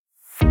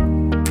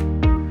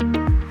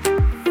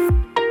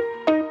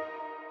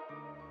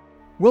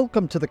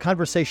Welcome to the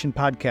Conversation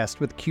Podcast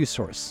with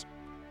Qsource.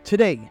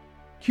 Today,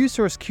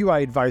 Qsource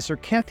QI Advisor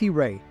Cathy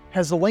Wray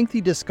has a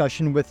lengthy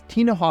discussion with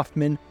Tina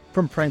Hoffman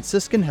from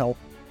Franciscan Health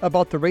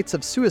about the rates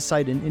of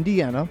suicide in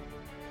Indiana,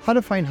 how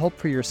to find help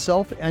for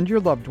yourself and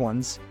your loved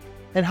ones,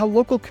 and how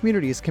local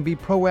communities can be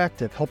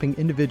proactive helping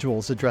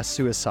individuals address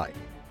suicide.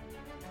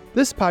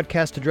 This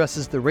podcast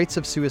addresses the rates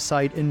of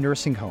suicide in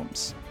nursing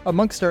homes,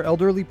 amongst our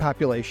elderly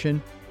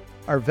population,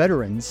 our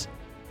veterans,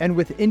 and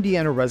with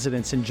Indiana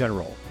residents in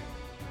general.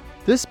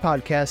 This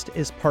podcast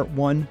is part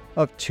 1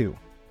 of 2.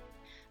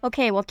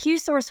 Okay, well,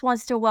 Qsource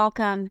wants to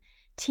welcome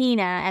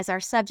Tina as our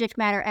subject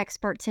matter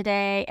expert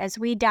today as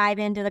we dive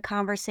into the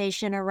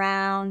conversation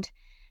around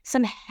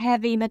some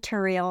heavy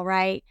material,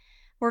 right?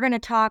 We're going to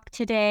talk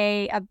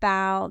today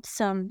about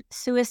some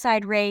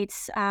suicide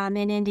rates in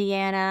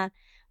Indiana.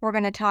 We're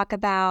going to talk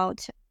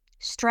about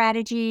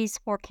strategies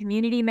for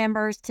community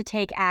members to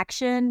take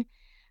action.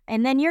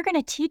 And then you're going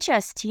to teach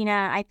us,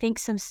 Tina, I think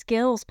some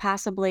skills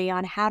possibly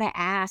on how to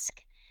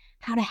ask,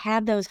 how to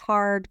have those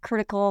hard,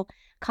 critical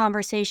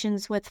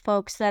conversations with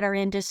folks that are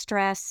in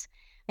distress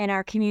in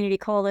our community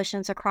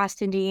coalitions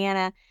across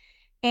Indiana.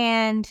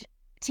 And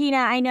Tina,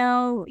 I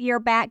know your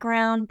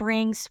background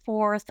brings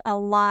forth a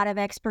lot of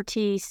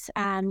expertise.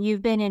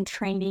 You've been in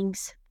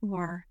trainings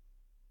for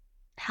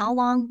how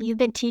long? You've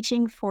been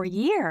teaching for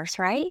years,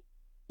 right?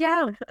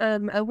 Yeah,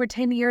 over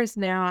 10 years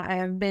now, I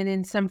have been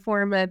in some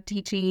form of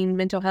teaching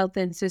mental health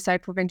and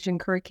suicide prevention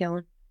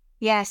curriculum.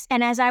 Yes,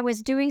 and as I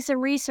was doing some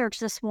research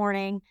this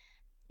morning,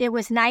 it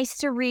was nice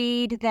to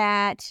read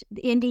that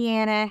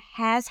Indiana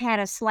has had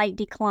a slight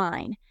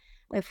decline.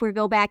 If we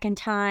go back in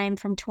time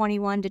from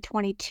 21 to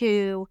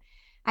 22,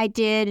 I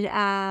did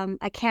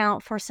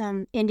account for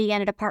some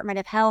Indiana Department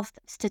of Health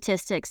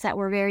statistics that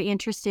were very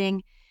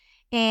interesting.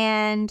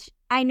 And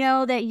I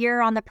know that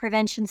you're on the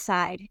prevention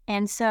side.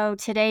 And so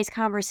today's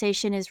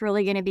conversation is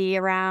really going to be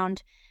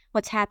around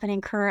what's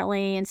happening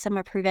currently and some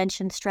of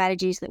prevention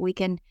strategies that we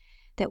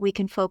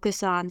can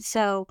focus on.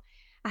 So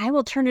I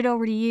will turn it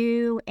over to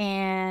you,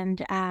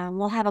 and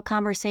we'll have a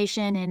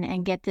conversation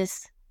and get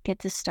this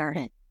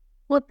started.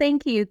 Well,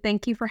 thank you.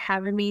 Thank you for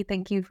having me.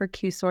 Thank you for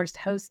Qsource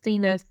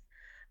hosting us.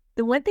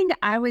 The one thing that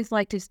I always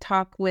like to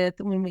talk with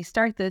when we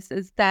start this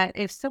is that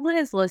if someone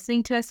is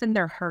listening to us and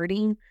they're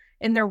hurting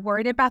and they're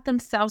worried about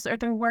themselves or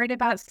they're worried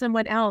about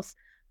someone else,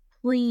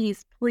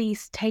 please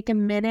take a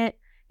minute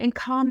and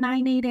call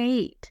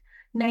 988.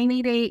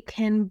 988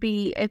 can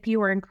be if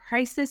you are in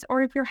crisis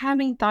or if you're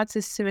having thoughts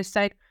of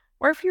suicide,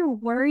 or if you're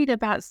worried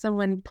about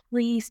someone,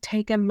 please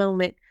take a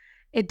moment.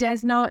 It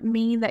does not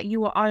mean that you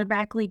will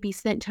automatically be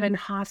sent to a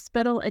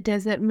hospital. It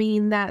doesn't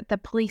mean that the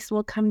police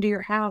will come to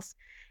your house.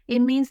 It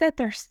means that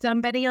there's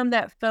somebody on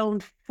that phone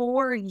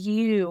for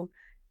you,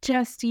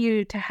 just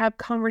you, to have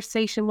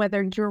conversation,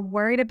 whether you're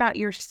worried about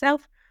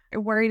yourself or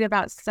worried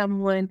about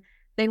someone.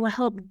 They will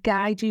help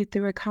guide you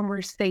through a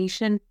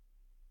conversation,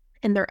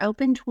 and they're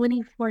open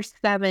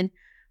 24/7.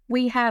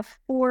 We have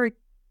 4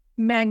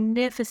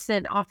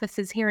 magnificent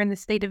offices here in the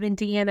state of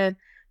Indiana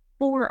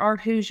for our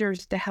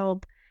Hoosiers to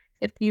help.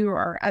 If you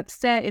are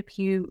upset, if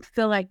you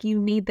feel like you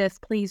need this,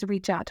 please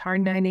reach out to our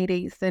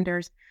 988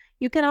 centers.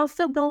 You can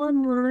also go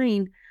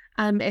online.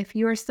 If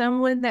you're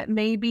someone that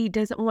maybe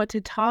doesn't want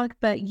to talk,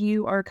 but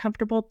you are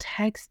comfortable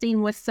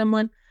texting with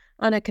someone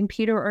on a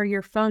computer or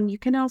your phone, you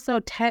can also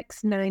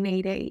text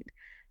 988.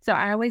 So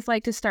I always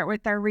like to start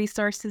with our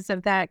resources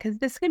of that because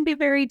this can be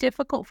very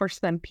difficult for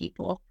some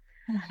people.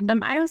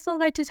 I also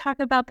like to talk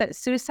about that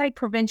suicide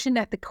prevention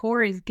at the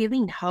core is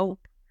giving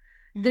hope.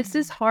 This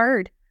is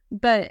hard,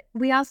 but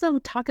we also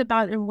talk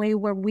about it in a way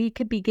where we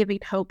could be giving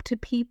hope to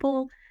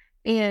people,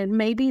 and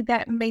maybe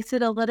that makes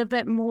it a little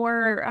bit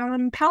more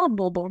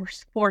palatable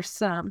for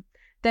some,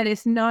 that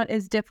it's not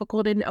as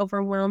difficult and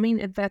overwhelming.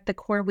 If at the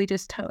core we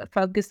just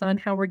focus on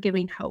how we're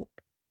giving hope.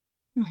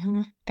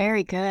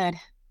 Very good.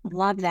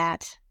 Love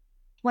that.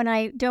 When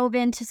I dove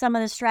into some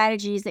of the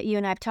strategies that you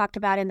and I have talked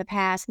about in the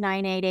past,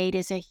 988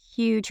 is a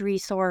huge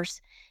resource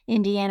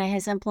Indiana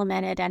has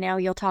implemented. I know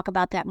you'll talk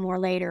about that more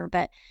later,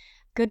 but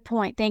good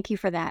point. Thank you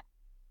for that.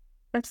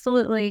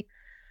 Absolutely.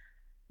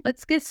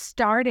 Let's get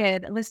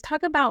started. Let's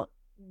talk about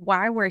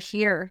why we're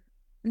here.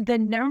 The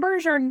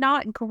numbers are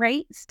not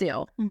great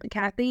still.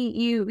 Cathy,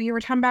 you were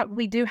talking about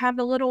we do have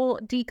a little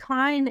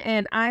decline,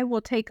 and I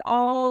will take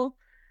all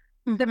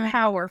the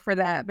power for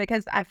that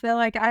because I feel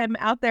like I'm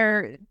out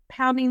there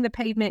pounding the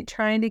pavement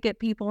trying to get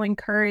people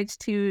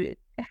encouraged to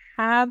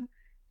have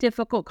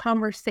difficult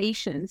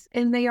conversations.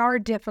 And they are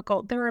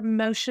difficult. They're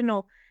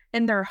emotional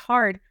and they're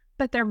hard,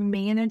 but they're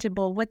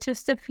manageable with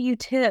just a few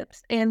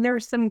tips. And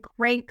there's some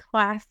great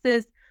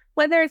classes,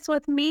 whether it's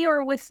with me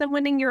or with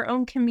someone in your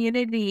own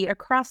community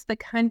across the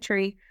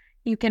country.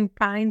 You can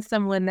find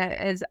someone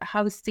that is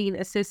hosting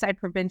a suicide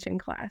prevention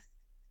class.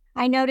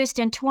 I noticed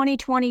in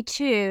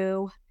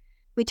 2022,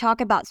 we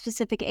talk about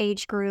specific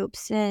age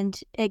groups, and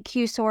at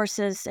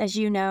Qsource, as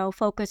you know,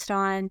 focused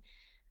on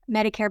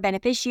Medicare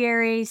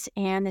beneficiaries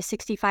and the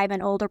 65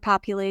 and older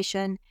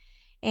population.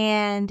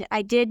 And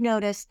I did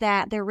notice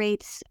that the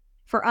rates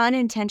for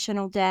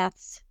unintentional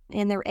deaths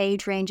in their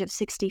age range of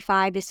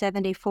 65 to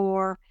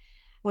 74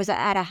 was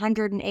at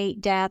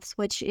 108 deaths,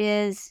 which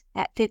is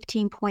at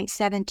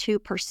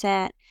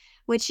 15.72%,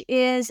 which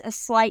is a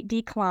slight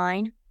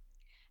decline.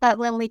 But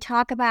when we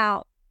talk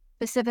about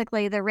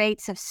specifically the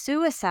rates of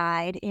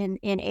suicide in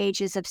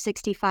ages of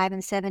 65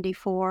 and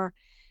 74,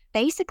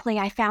 basically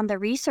I found the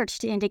research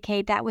to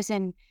indicate that was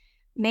in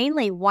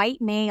mainly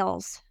white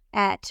males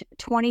at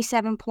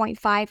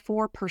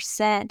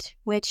 27.54%,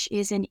 which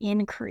is an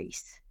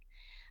increase.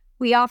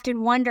 We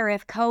often wonder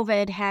if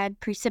COVID had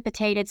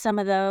precipitated some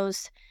of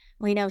those.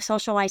 We know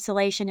social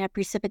isolation had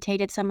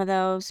precipitated some of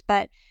those,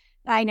 but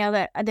I know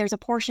that there's a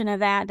portion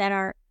of that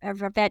are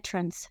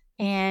veterans,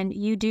 and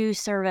you do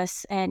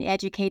service and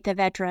educate the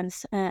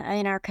veterans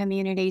in our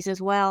communities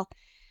as well.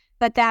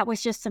 But that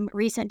was just some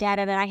recent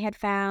data that I had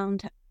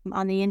found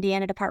on the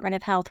Indiana Department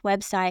of Health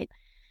website.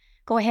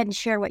 Go ahead and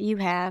share what you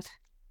have.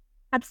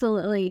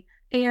 Absolutely.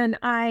 And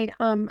I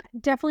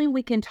definitely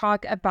we can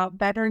talk about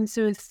veteran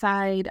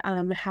suicide,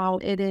 how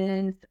it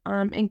is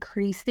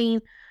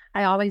increasing.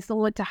 I always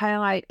want to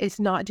highlight it's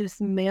not just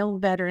male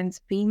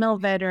veterans, female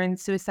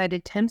veterans suicide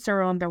attempts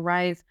are on the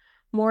rise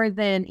more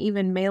than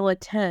even male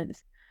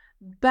attempts.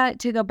 But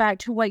to go back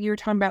to what you were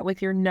talking about with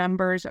your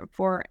numbers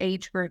for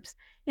age groups,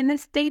 in the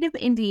state of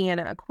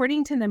Indiana,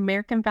 according to the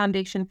American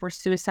Foundation for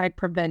Suicide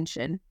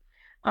Prevention,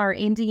 our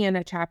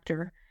Indiana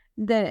chapter,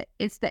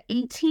 it's the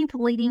 18th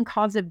leading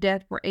cause of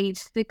death for age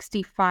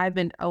 65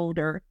 and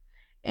older,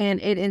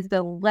 and it is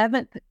the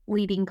 11th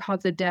leading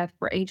cause of death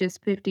for ages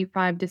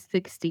 55 to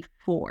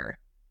 64.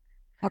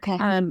 Okay.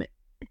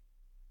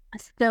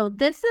 So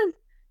this is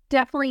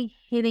definitely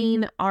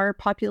hitting our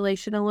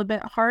population a little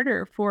bit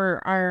harder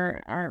for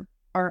our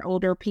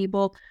older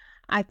people.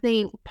 I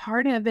think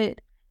part of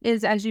it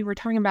is, as you were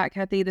talking about,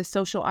 Kathy, the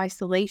social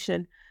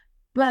isolation,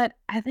 but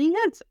I think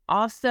that's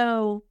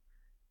also,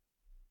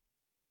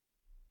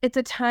 it's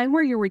a time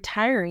where you're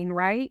retiring,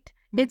 right?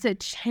 It's a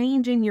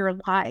change in your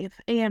life,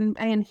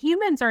 and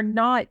humans are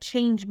not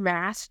change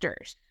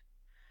masters.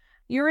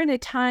 You're in a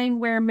time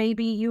where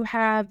maybe you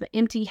have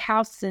empty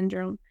house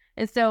syndrome,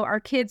 and so our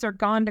kids are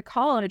gone to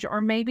college,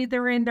 or maybe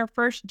they're in their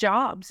first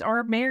jobs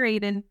or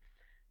married and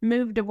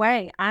moved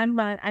away. I'm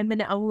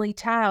an only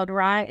child,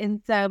 right?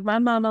 And so my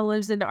mama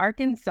lives in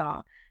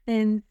Arkansas,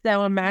 and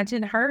so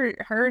imagine her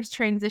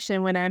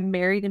transition when I'm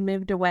married and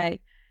moved away.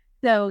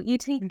 So you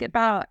think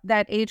about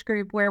that age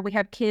group where we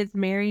have kids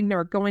marrying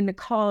or going to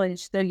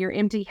college, so your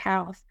empty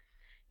house.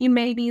 You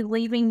may be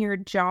leaving your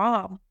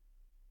job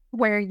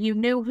where you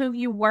knew who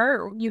you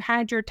were, you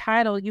had your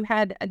title, you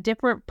had a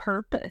different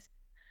purpose.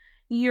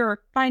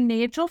 Your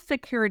financial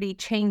security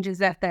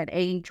changes at that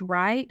age,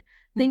 right?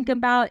 Think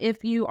about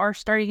if you are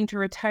starting to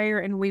retire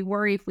and we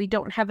worry if we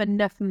don't have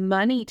enough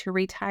money to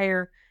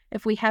retire,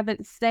 if we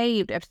haven't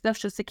saved, if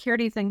Social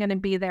Security isn't going to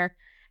be there.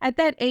 At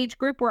that age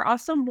group, we're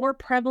also more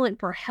prevalent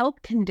for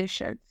health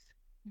conditions.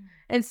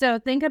 And so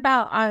think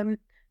about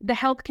the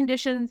health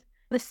conditions,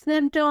 the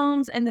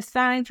symptoms and the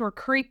signs were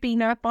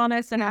creeping up on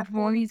us in our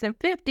 40s and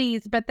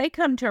 50s, but they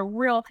come to a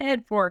real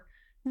head for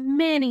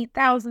many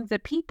thousands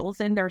of people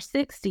in their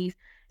 60s.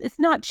 It's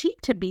not cheap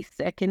to be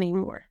sick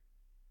anymore.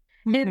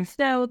 And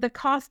so the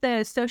cost that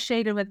is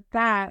associated with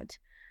that,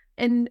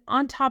 and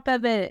on top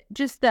of it,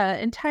 just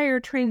the entire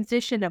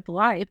transition of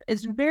life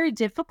is very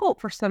difficult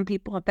for some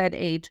people at that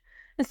age.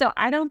 And so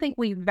I don't think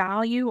we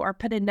value or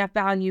put enough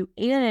value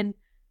in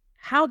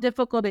how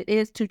difficult it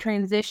is to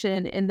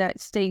transition in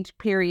that stage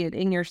period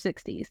in your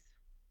 60s.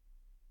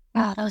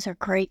 Wow, those are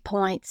great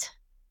points.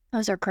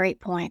 Those are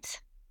great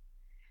points.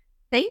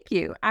 Thank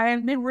you.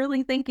 I've been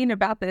really thinking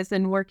about this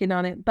and working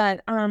on it,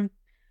 but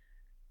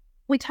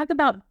we talk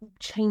about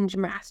change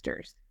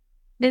masters.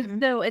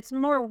 And so it's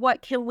more,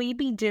 what can we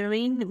be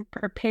doing,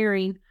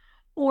 preparing,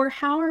 or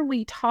how are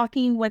we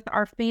talking with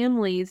our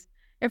families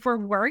if we're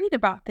worried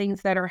about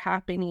things that are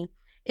happening,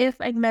 if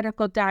a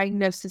medical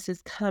diagnosis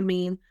is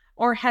coming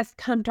or has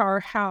come to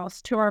our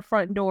house, to our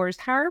front doors,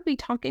 how are we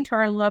talking to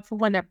our loved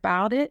one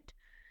about it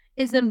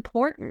is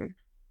important,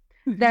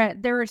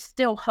 that there is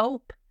still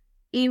hope,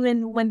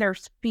 even when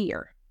there's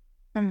fear,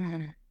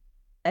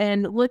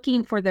 and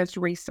looking for those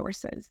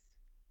resources.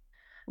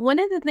 One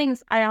of the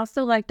things I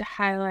also like to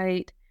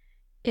highlight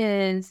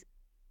is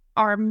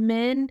our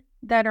men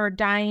that are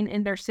dying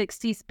in their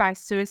 60s by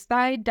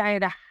suicide die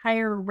at a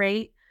higher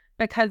rate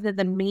because of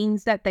the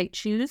means that they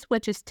choose,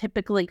 which is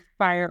typically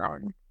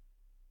firearm.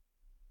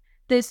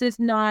 This is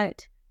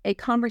not a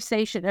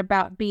conversation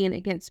about being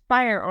against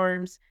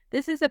firearms.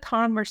 This is a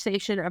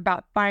conversation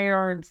about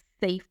firearms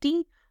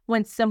safety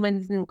when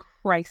someone's in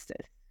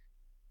crisis.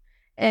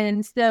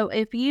 And so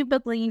if you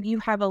believe you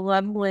have a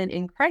loved one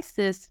in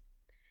crisis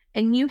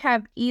and you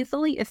have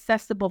easily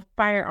accessible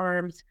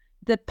firearms,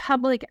 the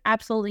public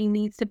absolutely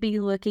needs to be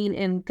looking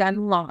in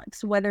gun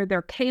locks, whether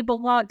they're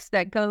cable locks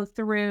that go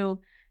through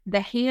the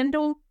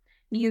handle.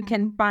 You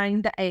can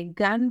find a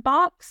gun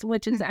box,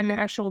 which is an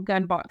actual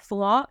gun box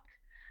lock.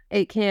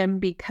 It can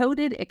be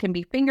coded. It can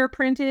be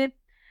fingerprinted.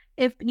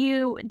 If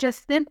you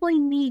just simply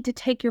need to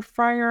take your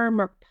firearm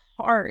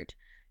apart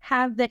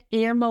have the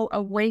ammo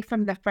away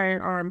from the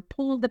firearm,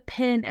 pull the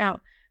pin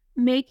out,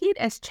 make it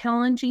as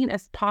challenging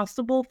as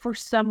possible for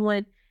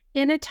someone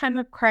in a time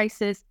of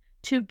crisis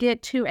to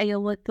get to a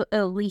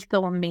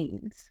lethal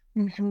means.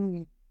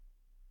 Mm-hmm.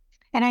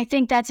 And I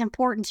think that's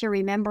important to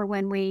remember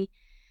when we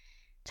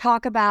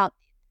talk about,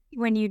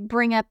 when you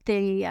bring up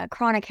the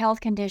chronic health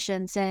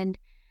conditions and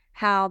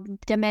how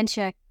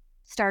dementia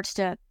starts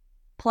to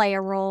play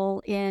a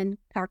role in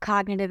our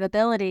cognitive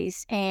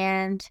abilities.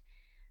 And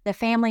the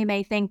family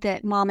may think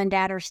that mom and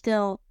dad are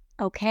still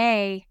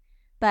okay,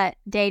 but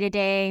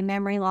day-to-day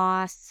memory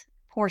loss,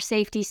 poor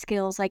safety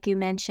skills, like you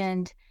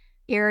mentioned,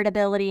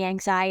 irritability,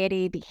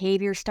 anxiety,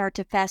 behaviors start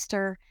to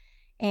fester.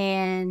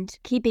 And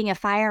keeping a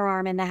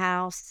firearm in the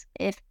house,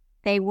 if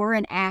they were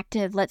an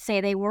active, let's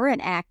say they were an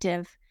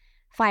active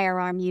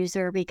firearm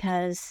user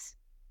because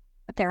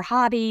of their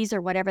hobbies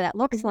or whatever that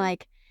looks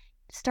like,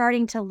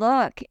 starting to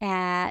look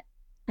at,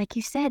 like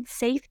you said,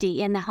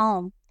 safety in the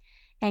home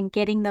and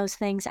getting those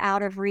things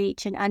out of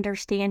reach and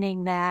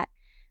understanding that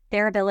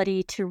their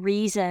ability to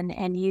reason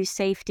and use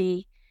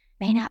safety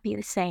may not be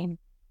the same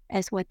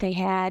as what they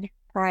had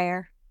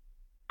prior.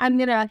 I'm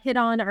going to hit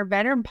on our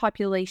veteran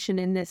population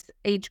in this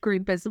age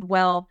group as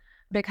well,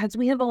 because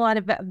we have a lot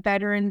of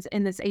veterans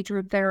in this age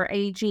group that are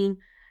aging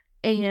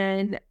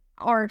and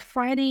are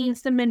fighting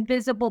some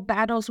invisible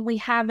battles we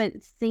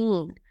haven't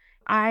seen.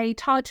 I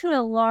talk to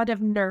a lot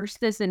of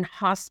nurses in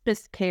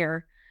hospice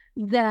care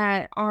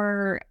that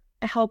are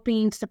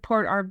helping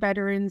support our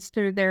veterans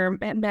through their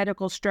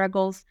medical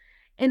struggles.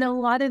 And a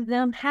lot of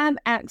them have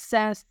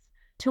access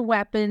to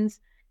weapons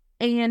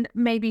and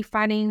maybe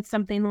fighting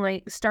something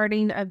like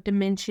starting of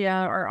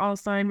dementia or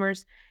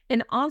Alzheimer's,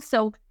 and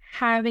also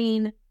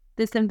having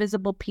this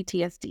invisible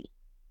PTSD.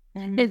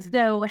 Mm-hmm. And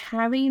so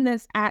having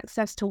this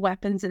access to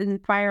weapons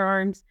and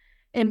firearms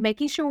and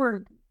making sure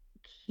we're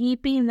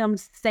keeping them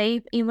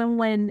safe even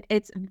when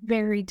it's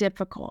very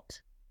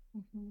difficult.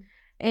 Mm-hmm.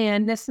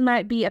 And this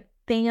might be a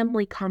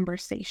family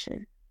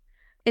conversation.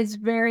 It's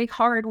very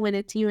hard when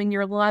it's you and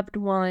your loved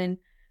one,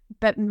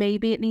 but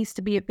maybe it needs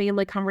to be a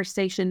family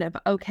conversation of,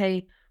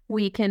 okay,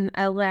 we can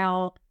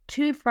allow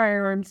 2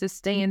 firearms to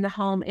stay in the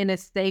home in a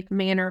safe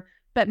manner,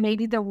 but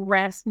maybe the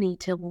rest need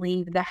to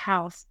leave the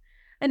house.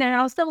 And I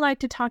also like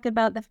to talk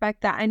about the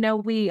fact that I know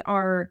we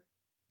are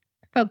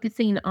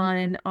focusing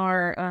on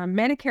our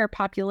Medicare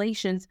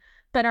populations,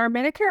 but our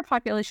Medicare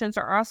populations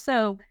are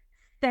also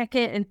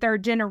second and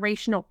third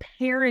generational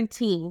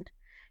parenting.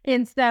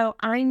 And so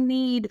I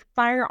need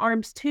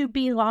firearms to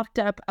be locked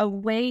up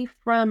away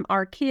from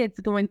our kids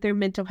going through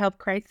mental health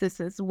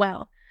crisis as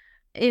well.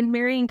 In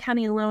Marion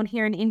County alone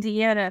here in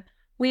Indiana,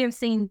 we have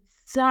seen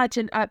such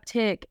an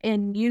uptick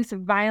in youth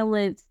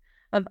violence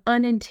of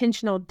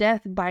unintentional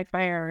death by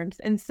firearms.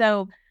 And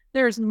so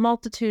there's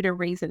multitude of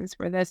reasons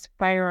for this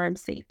firearm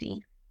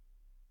safety.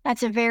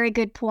 That's a very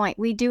good point.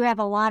 We do have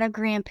a lot of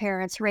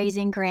grandparents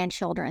raising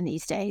grandchildren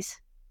these days.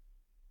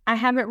 I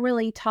haven't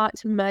really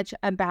talked much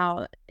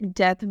about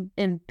death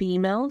in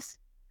females.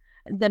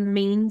 The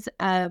means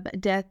of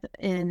death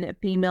in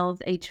females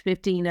age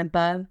 50 and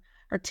above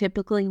are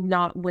typically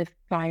not with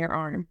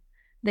firearm.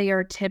 They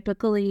are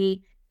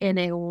typically in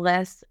a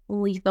less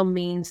lethal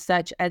means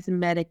such as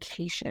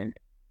medication.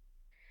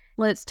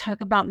 Let's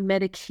talk about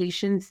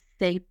medication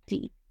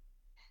safety.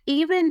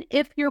 Even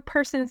if your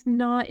person's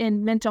not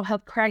in mental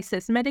health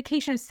crisis,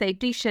 medication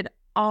safety should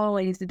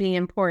always be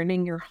important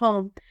in your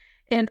home.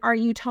 And are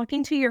you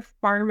talking to your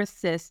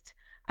pharmacist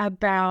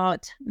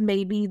about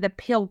maybe the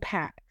pill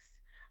packs?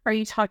 Are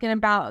you talking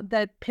about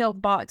the pill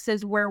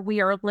boxes where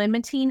we are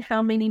limiting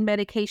how many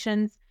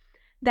medications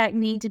that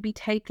need to be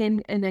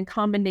taken in a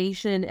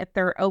combination, if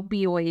they're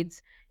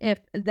opioids, if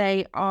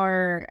they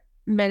are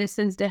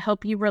medicines to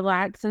help you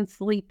relax and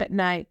sleep at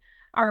night?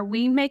 Are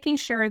we making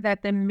sure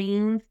that the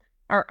means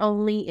are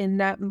only in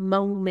that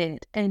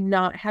moment and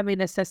not having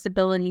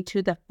accessibility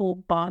to the full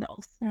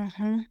bottles?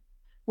 Mm-hmm.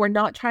 We're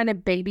not trying to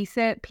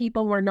babysit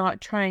people. We're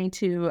not trying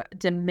to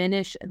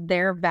diminish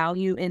their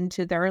value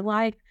into their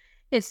life.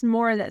 It's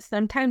more that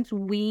sometimes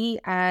we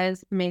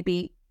as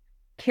maybe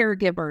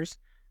caregivers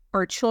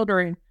or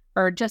children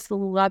or just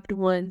loved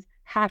ones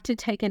have to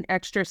take an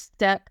extra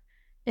step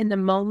in the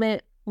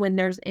moment when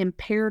there's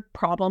impaired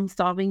problem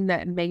solving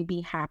that may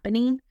be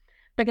happening.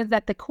 Because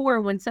at the core,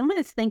 when someone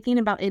is thinking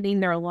about ending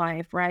their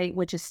life, right,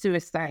 which is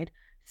suicide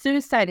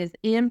is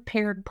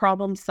impaired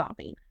problem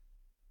solving.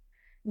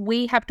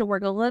 We have to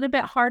work a little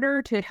bit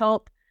harder to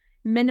help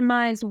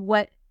minimize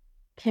what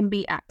can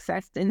be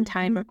accessed in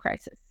time of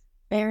crisis.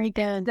 Very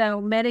good. So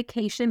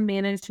medication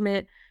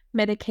management,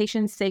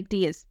 medication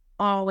safety is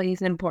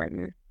always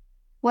important.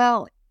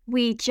 Well,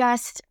 we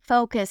just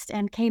focused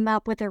and came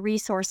up with a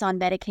resource on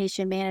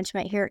medication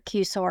management here at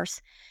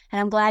Qsource, and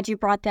I'm glad you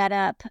brought that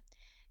up.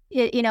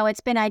 It's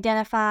been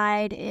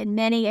identified in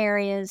many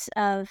areas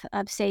of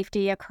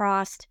safety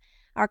across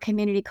our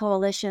community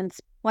coalitions.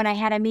 When I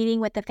had a meeting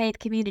with the faith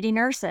community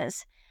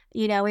nurses,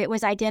 it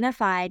was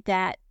identified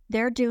that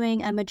they're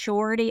doing a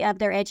majority of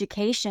their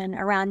education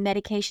around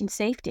medication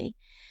safety.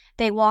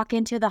 They walk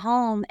into the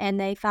home and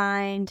they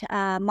find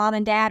mom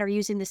and dad are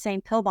using the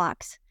same pill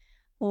box,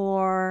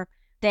 or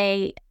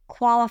they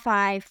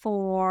qualify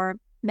for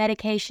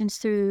medications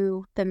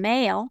through the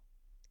mail,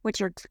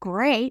 which are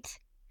great.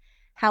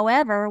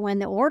 However, when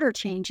the order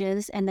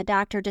changes and the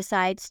doctor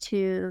decides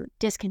to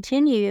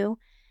discontinue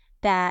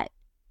that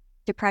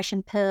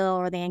depression pill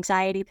or the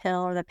anxiety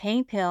pill or the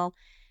pain pill,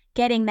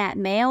 getting that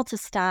mail to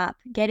stop,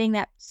 getting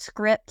that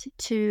script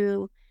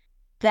to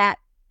that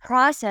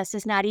process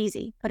is not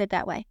easy, put it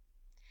that way.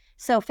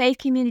 So faith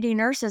community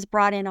nurses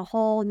brought in a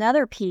whole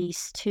nother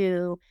piece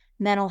to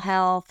mental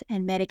health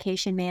and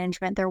medication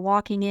management. They're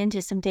walking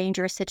into some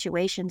dangerous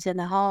situations in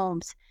the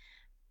homes.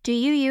 Do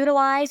you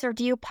utilize or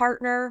do you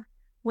partner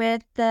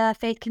with the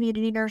faith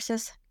community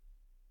nurses?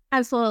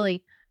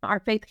 Absolutely. Our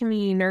faith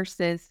community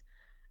nurses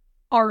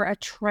are a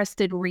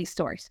trusted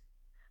resource.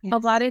 Yes. A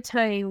lot of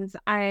times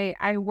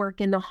I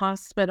work in the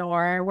hospital,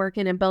 or I work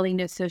in a building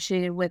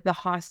associated with the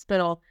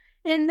hospital,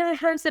 and that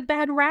has a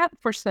bad rap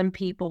for some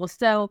people.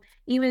 So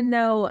even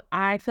though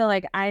I feel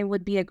like I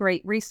would be a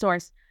great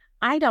resource,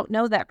 I don't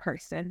know that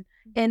person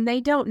and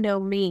they don't know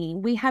me.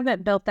 We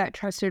haven't built that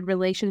trusted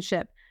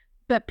relationship,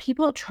 but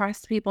people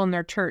trust people in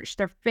their church.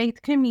 Their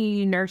faith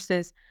community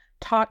nurses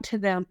talk to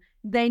them.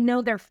 They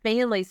know their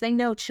families. They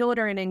know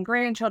children and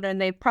grandchildren.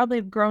 They've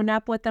probably grown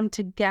up with them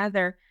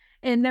together.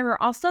 And there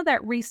were also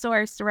that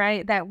resource,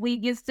 right, that we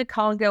used to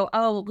call and go,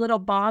 oh, little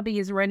Bobby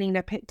is running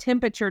a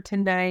temperature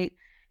tonight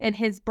and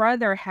his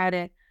brother had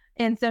it.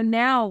 And so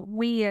now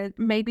we,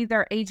 maybe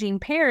they're aging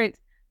parents,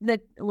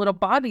 the little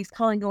Bobby's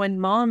calling going,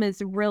 Mom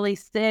is really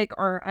sick,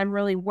 or I'm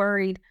really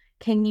worried.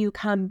 Can you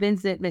come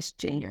visit Miss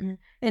Jan? Mm-hmm.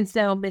 And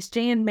so Miss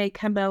Jan may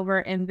come over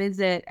and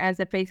visit as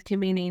a faith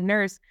community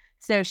nurse.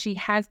 So she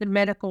has the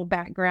medical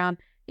background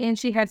and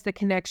she has the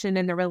connection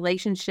and the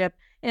relationship,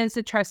 and it's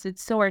a trusted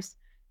source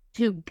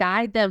to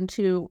guide them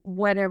to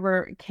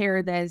whatever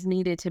care that is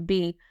needed to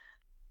be.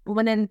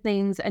 One of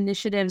the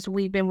initiatives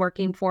we've been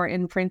working for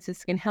in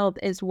Franciscan Health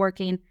is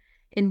working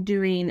in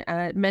doing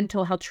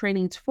mental health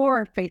trainings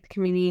for faith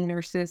community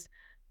nurses,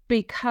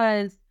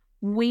 because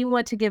we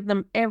want to give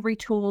them every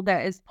tool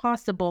that is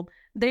possible.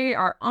 They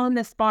are on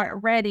the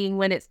spot ready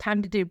when it's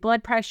time to do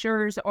blood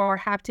pressures or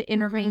have to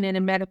intervene in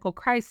a medical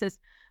crisis.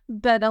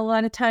 But a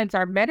lot of times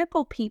our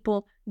medical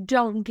people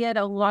don't get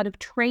a lot of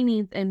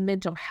trainings in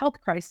mental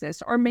health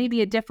crisis, or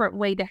maybe a different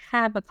way to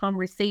have a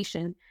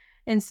conversation.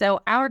 And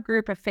so our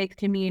group of faith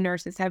community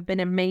nurses have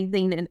been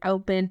amazing and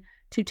open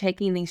to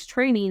taking these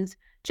trainings,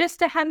 just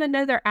to have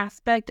another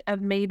aspect of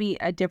maybe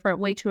a different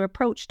way to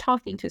approach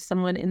talking to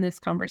someone in this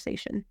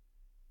conversation.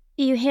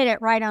 You hit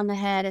it right on the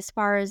head as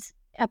far as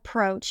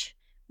approach.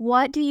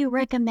 What do you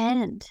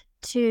recommend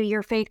to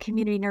your faith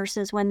community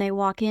nurses when they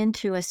walk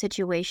into a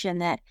situation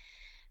that,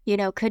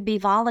 could be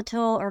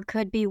volatile or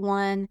could be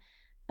one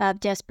of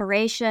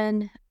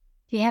desperation?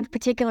 Do you have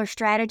particular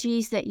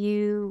strategies that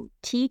you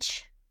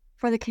teach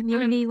for the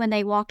community when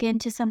they walk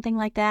into something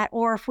like that,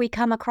 or if we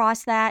come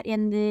across that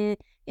in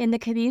the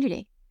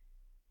community?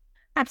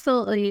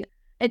 Absolutely.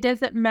 It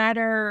doesn't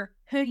matter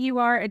who you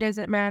are. It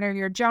doesn't matter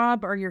your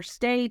job or your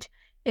state.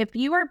 If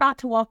you are about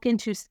to walk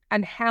into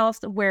a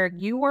house where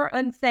you are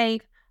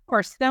unsafe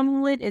or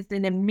someone is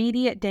in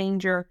immediate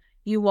danger,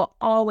 you will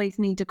always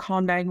need to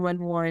call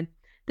 911.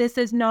 This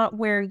is not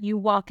where you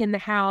walk in the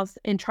house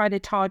and try to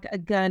talk a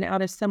gun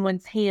out of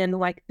someone's hand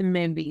like the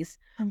movies.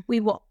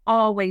 We will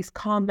always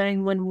call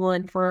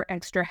 911 for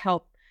extra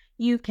help.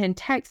 You can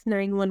text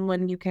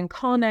 911, you can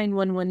call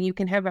 911, you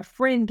can have a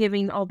friend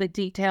giving all the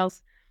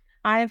details.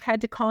 I have had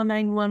to call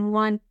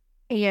 911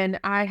 and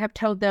I have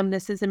told them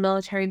this is a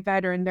military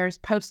veteran, there's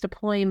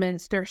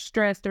post-deployments, there's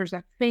stress, there's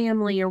a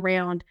family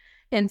around.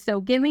 And so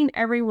giving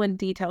everyone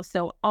details.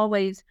 So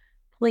always,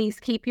 please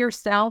keep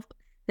yourself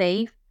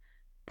safe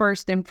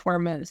first and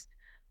foremost.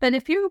 But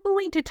if you're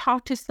willing to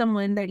talk to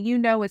someone that you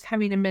know is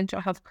having a mental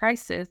health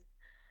crisis,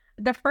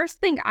 the first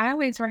thing I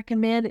always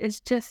recommend is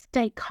just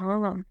stay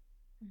calm.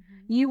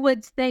 You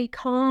would stay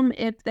calm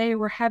if they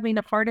were having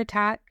a heart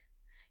attack.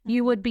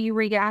 You would be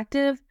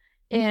reactive,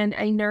 and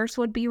a nurse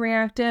would be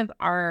reactive.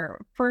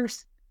 Our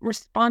first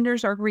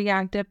responders are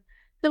reactive.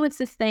 So it's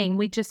the same.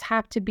 We just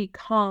have to be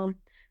calm,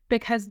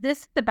 because this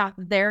is about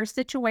their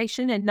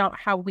situation and not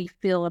how we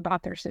feel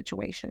about their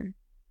situation.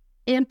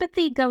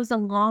 Empathy goes a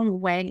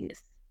long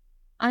ways.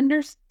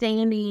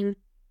 Understanding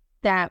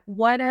that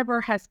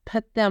whatever has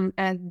put them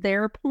at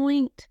their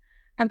point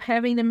of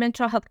having a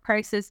mental health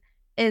crisis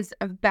is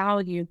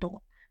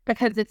valuable,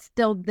 because it's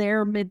still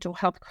their mental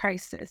health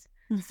crisis.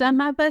 Mm-hmm. Some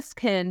of us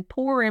can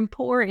pour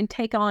and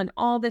take on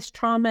all this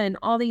trauma and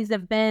all these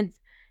events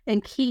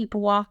and keep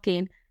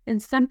walking,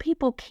 and some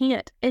people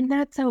can't, and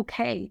that's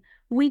okay.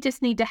 We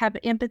just need to have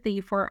empathy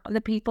for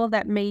the people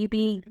that may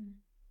be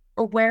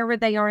or wherever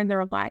they are in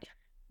their life.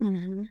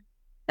 Mm-hmm.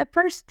 The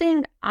first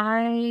thing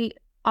I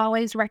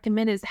always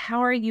recommend is,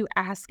 how are you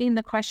asking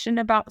the question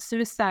about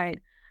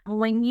suicide?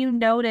 When you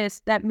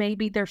notice that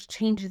maybe there's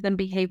changes in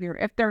behavior,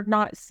 if they're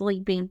not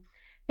sleeping,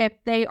 if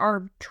they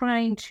are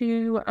trying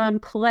to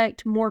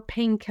collect more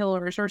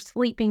painkillers or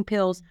sleeping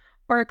pills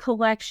or a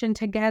collection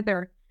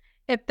together,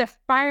 if the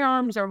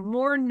firearms are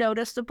more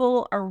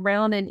noticeable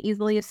around and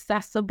easily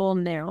accessible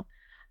now,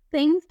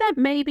 things that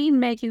maybe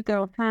make you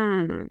go,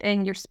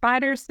 and your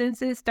spider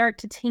senses start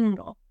to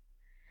tingle.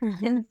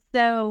 Mm-hmm. And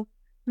so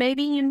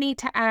maybe you need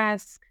to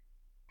ask,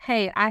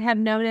 hey, I have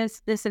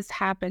noticed this has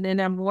happened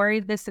and I'm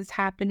worried this is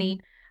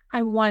happening.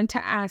 I want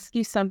to ask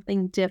you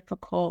something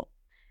difficult.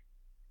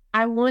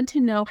 I want to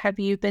know, have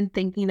you been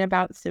thinking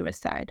about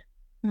suicide?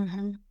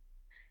 Mm-hmm.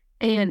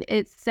 And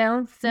it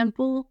sounds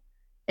simple.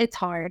 It's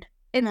hard.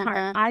 It's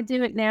hard. I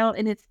do it now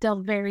and it's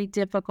still very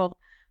difficult.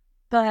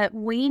 But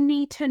we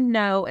need to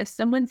know if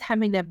someone's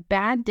having a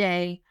bad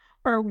day,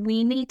 or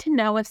we need to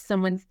know if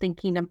someone's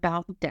thinking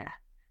about death.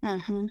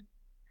 Mm-hmm.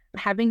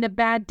 Having a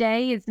bad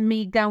day is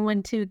me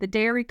going to the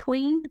Dairy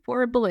Queen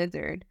for a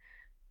blizzard.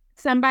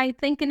 Somebody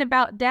thinking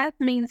about death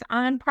means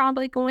I'm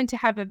probably going to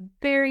have a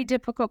very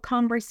difficult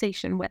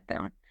conversation with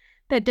them.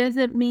 That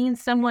doesn't mean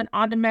someone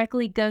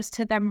automatically goes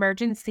to the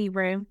emergency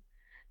room.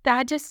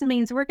 That just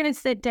means we're going to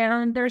sit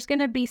down. There's going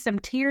to be some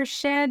tears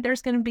shed.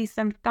 There's going to be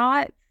some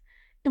thoughts.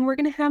 And we're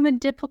going to have a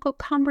difficult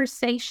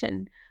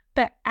conversation.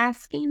 But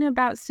asking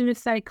about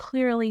suicide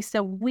clearly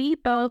so we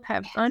both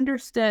have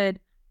understood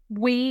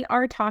we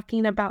are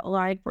talking about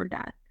life or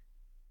death.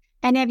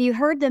 And have you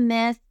heard the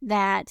myth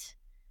that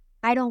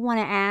I don't want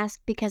to ask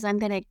because I'm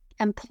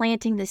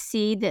planting the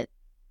seed that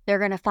they're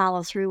going to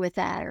follow through with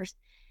that?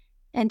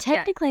 And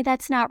technically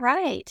that's not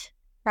right,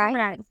 right?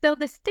 Right. So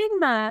the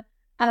stigma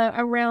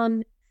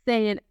around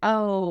saying,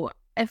 oh,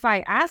 if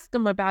I ask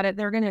them about it,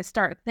 they're going to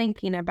start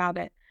thinking about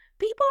it.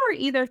 People are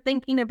either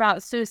thinking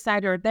about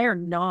suicide or they're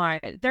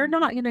not. They're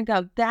not going to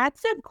go,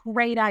 that's a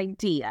great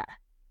idea.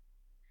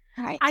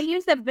 Right. I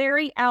use a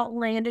very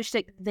outlandish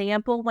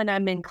example when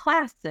I'm in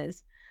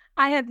classes.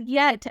 I have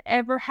yet to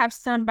ever have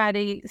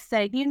somebody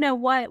say, you know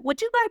what,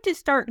 would you like to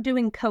start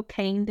doing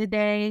cocaine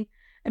today?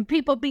 And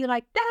people be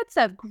like, that's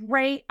a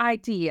great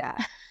idea.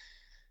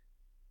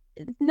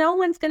 No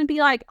one's going to be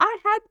like, I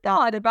had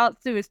thought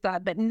about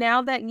suicide, but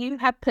now that you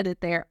have put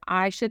it there,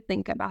 I should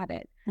think about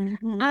it.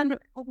 Mm-hmm. And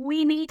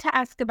we need to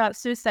ask about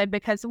suicide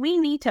because we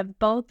need to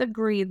both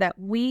agree that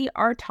we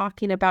are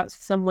talking about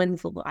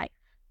someone's life.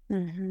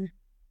 Mm-hmm.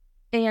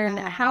 And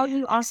how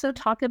you also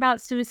talk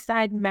about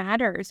suicide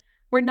matters.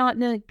 We're not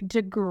going to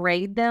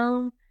degrade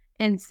them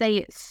and say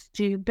it's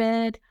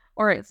stupid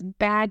or it's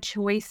bad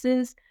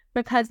choices,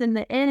 because in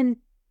the end,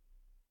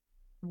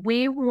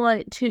 we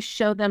want to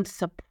show them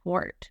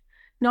support.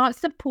 Not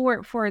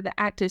support for the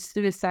act of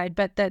suicide,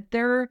 but that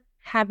they're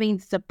having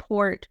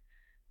support.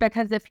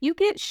 Because if you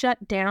get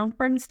shut down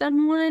from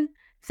someone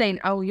saying,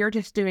 oh, you're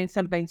just doing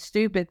something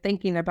stupid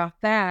thinking about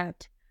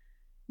that,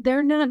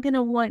 they're not going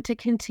to want to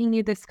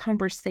continue this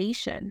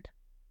conversation.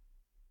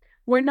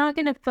 We're not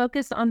going to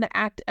focus on the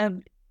act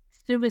of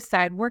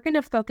suicide. We're going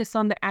to focus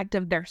on the act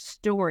of their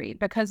story,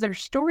 because their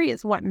story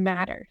is what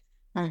matters.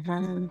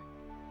 Mm-hmm.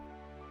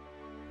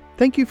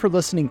 Thank you for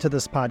listening to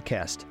this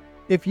podcast.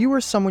 If you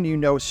or someone you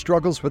know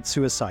struggles with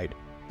suicide,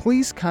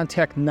 please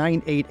contact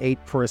 988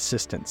 for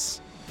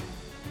assistance.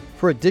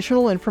 For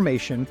additional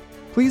information,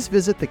 please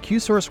visit the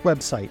Qsource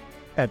website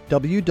at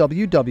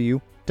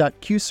www.qsource.org.